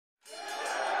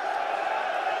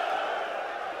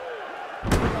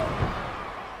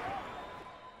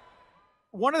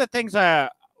one of the things I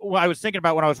was thinking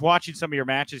about when I was watching some of your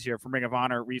matches here from Ring of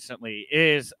Honor recently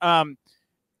is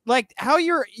like how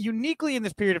you're uniquely in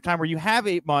this period of time where you have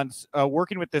 8 months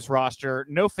working with this roster,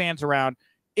 no fans around.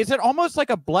 Is it almost like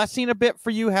a blessing a bit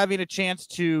for you having a chance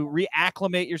to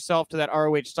reacclimate yourself to that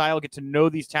ROH style, get to know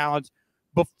these talents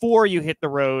before you hit the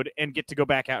road and get to go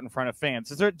back out in front of fans?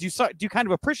 Do you kind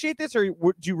of appreciate this, or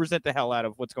do you resent the hell out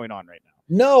of what's going on right now?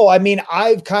 No, I mean,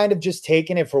 I've kind of just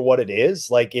taken it for what it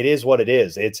is. Like, it is what it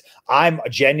is. I'm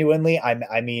genuinely,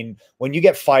 I mean, when you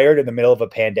get fired in the middle of a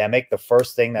pandemic, the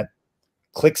first thing that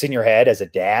clicks in your head as a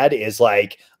dad is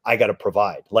like, I got to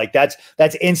provide. Like that's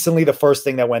instantly the first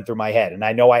thing that went through my head. And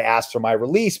I know I asked for my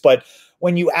release, but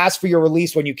when you ask for your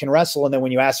release, when you can wrestle, and then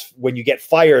when you get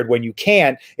fired, when you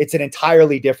can't, it's an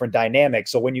entirely different dynamic.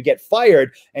 So when you get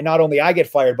fired, and not only I get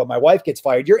fired, but my wife gets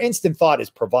fired, your instant thought is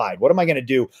provide. What am I going to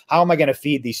do? How am I going to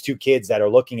feed these 2 kids that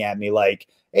are looking at me like,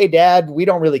 hey, Dad, we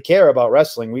don't really care about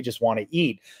wrestling. We just want to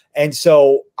eat. And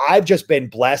so I've just been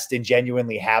blessed and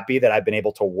genuinely happy that I've been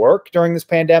able to work during this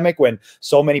pandemic when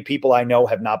so many people I know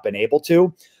have not been able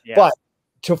to. Yes. But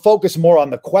to focus more on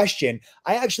the question,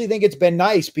 I actually think it's been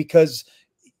nice because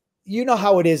you know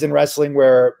how it is in wrestling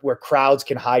where crowds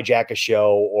can hijack a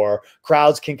show, or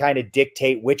crowds can kind of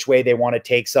dictate which way they want to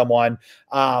take someone.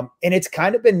 And it's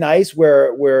kind of been nice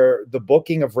where the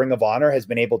booking of Ring of Honor has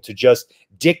been able to just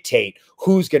dictate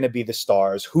who's going to be the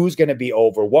stars, who's going to be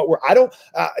over.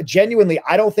 Genuinely,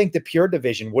 I don't think the pure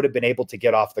division would have been able to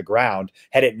get off the ground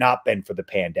had it not been for the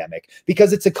pandemic,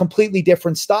 because it's a completely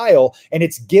different style, and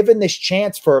it's given this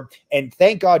chance and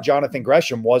thank God Jonathan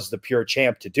Gresham was the pure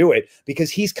champ to do it, because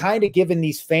he's kind of given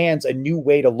these fans a new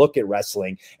way to look at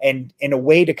wrestling, and in a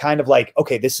way to kind of like,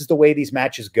 okay, this is the way these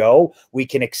matches go. We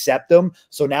can accept them.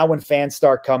 So now when fans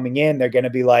start coming in, they're going to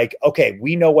be like, okay,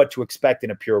 we know what to expect in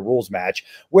a pure rules match.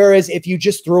 Whereas if you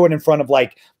just threw it in front of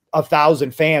like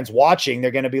 1,000 fans watching,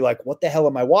 they're going to be like, what the hell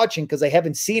am I watching? Because I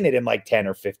haven't seen it in like 10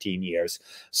 or 15 years.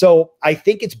 So I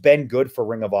think it's been good for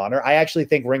Ring of Honor. I actually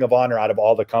think Ring of Honor, out of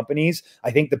all the companies,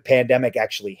 I think the pandemic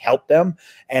actually helped them.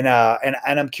 And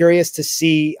I'm curious to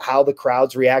see how the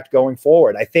crowds react going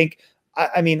forward.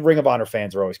 I mean, Ring of Honor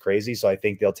fans are always crazy, so I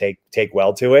think they'll take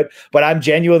well to it. But I'm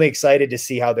genuinely excited to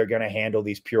see how they're going to handle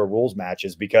these pure rules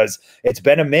matches, because it's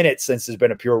been a minute since there's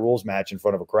been a pure rules match in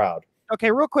front of a crowd.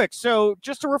 Okay, real quick. So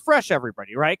just to refresh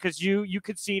everybody, right? Because you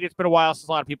concede it's been a while since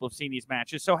a lot of people have seen these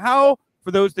matches. So how,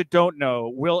 for those that don't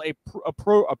know, will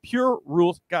a pure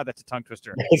rules, God, that's a tongue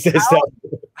twister.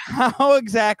 How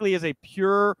exactly is a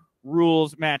pure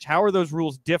rules match? How are those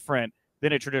rules different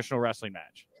than a traditional wrestling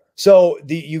match? So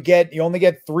you only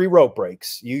get 3 rope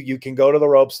breaks. You can go to the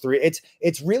ropes 3.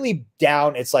 It's really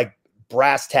down. It's like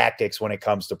brass tactics when it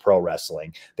comes to pro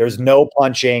wrestling. There's no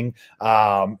punching.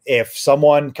 If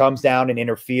someone comes down and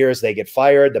interferes, they get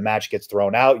fired. The match gets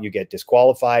thrown out. You get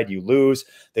disqualified. You lose.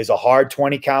 There's a hard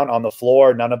 20 count on the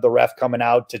floor. None of the ref coming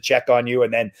out to check on you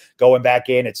and then going back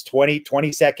in. It's 20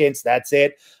 seconds. That's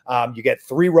it. You get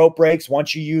 3 rope breaks.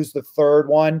 Once you use the 3rd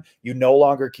one, you no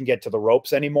longer can get to the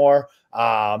ropes anymore.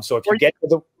 So if you get to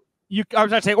the, I was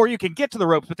going to say, or you can get to the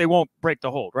ropes, but they won't break the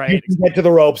hold, right? You can get to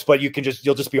the ropes, but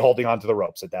you'll just be holding on to the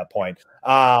ropes at that point.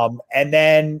 And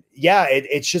then, yeah,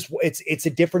 it's a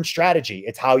different strategy.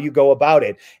 It's how you go about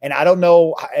it. And I don't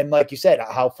know, and like you said,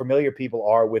 how familiar people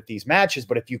are with these matches,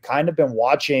 but if you kind of been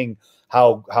watching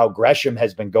how Gresham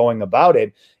has been going about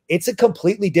it, it's a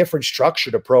completely different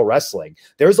structure to pro wrestling.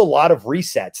 There's a lot of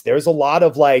resets. There's a lot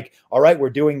of like, all right, we're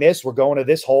doing this. We're going to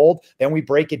this hold. Then we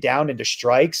break it down into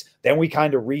strikes. Then we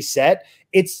kind of reset.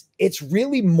 It's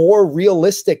really more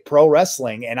realistic pro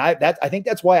wrestling. And I think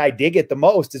that's why I dig it the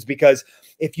most, is because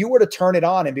if you were to turn it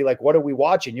on and be like, what are we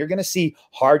watching? You're going to see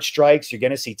hard strikes. You're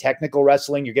going to see technical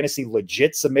wrestling. You're going to see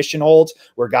legit submission holds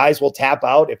where guys will tap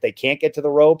out if they can't get to the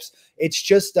ropes. It's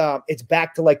just, it's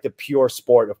back to like the pure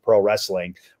sport of pro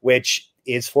wrestling, which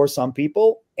is for some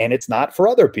people and it's not for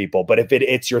other people. But if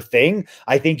it's your thing,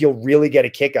 I think you'll really get a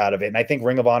kick out of it. And I think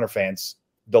Ring of Honor fans,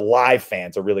 the live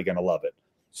fans, are really going to love it.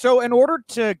 So in order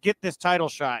to get this title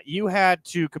shot, you had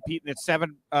to compete in this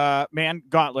 7-man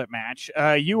gauntlet match.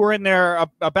 You were in there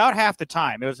about half the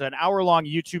time. It was an hour-long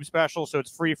YouTube special, so it's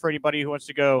free for anybody who wants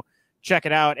to go check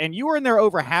it out. And you were in there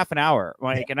over half an hour,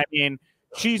 Mike. And I mean,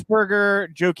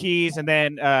 Cheeseburger, Joe Keys, and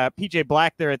then PJ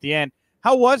Black there at the end.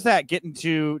 How was that getting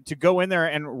to go in there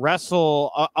and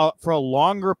wrestle for a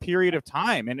longer period of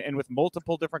time and with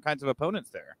multiple different kinds of opponents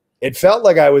there? It felt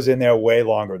like I was in there way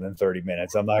longer than 30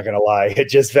 minutes. I'm not going to lie. It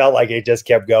just felt like it just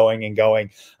kept going and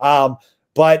going.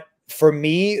 But for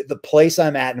me, the place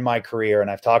I'm at in my career,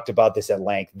 and I've talked about this at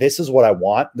length, this is what I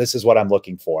want. This is what I'm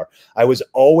looking for. I was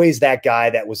always that guy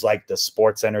that was like the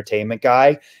sports entertainment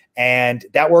guy. And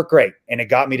that worked great. And it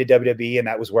got me to WWE, and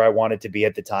that was where I wanted to be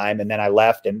at the time. And then I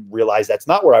left and realized that's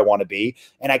not where I want to be.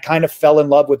 And I kind of fell in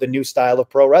love with the new style of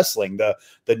pro wrestling, the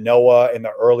Noah and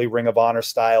the early Ring of Honor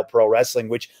style pro wrestling,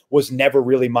 which was never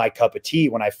really my cup of tea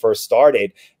when I first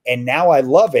started. And now I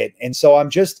love it. And so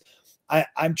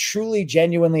I'm truly,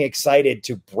 genuinely excited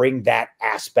to bring that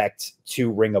aspect to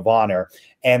Ring of Honor.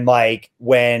 And like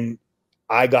when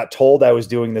I got told I was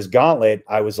doing this gauntlet,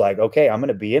 I was like, okay, I'm going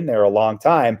to be in there a long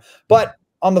time. But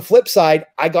on the flip side,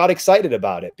 I got excited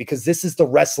about it because this is the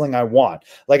wrestling I want.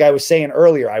 Like I was saying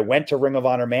earlier, I went to Ring of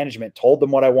Honor management, told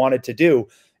them what I wanted to do,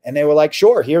 and they were like,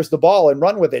 sure, here's the ball and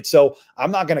run with it. So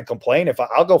I'm not going to complain. If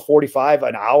I'll go 45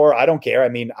 an hour, I don't care. I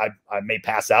mean, I may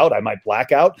pass out, I might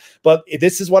black out, but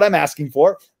this is what I'm asking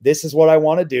for. This is what I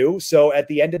want to do. So at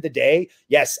the end of the day,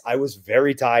 yes, I was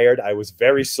very tired. I was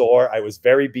very sore. I was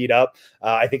very beat up.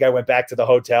 I think I went back to the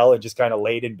hotel and just kind of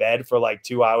laid in bed for like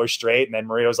 2 hours straight. And then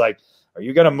Maria was like, are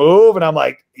you going to move? And I'm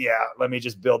like, yeah, let me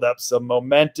just build up some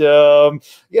momentum.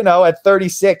 You know, at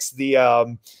 36,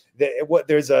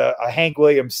 there's a Hank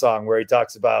Williams song where he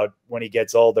talks about when he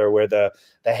gets older, where the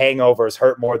hangovers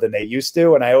hurt more than they used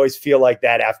to. And I always feel like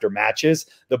that after matches,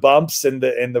 the bumps and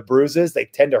the bruises, they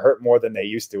tend to hurt more than they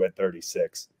used to at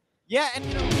 36. Yeah.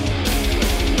 And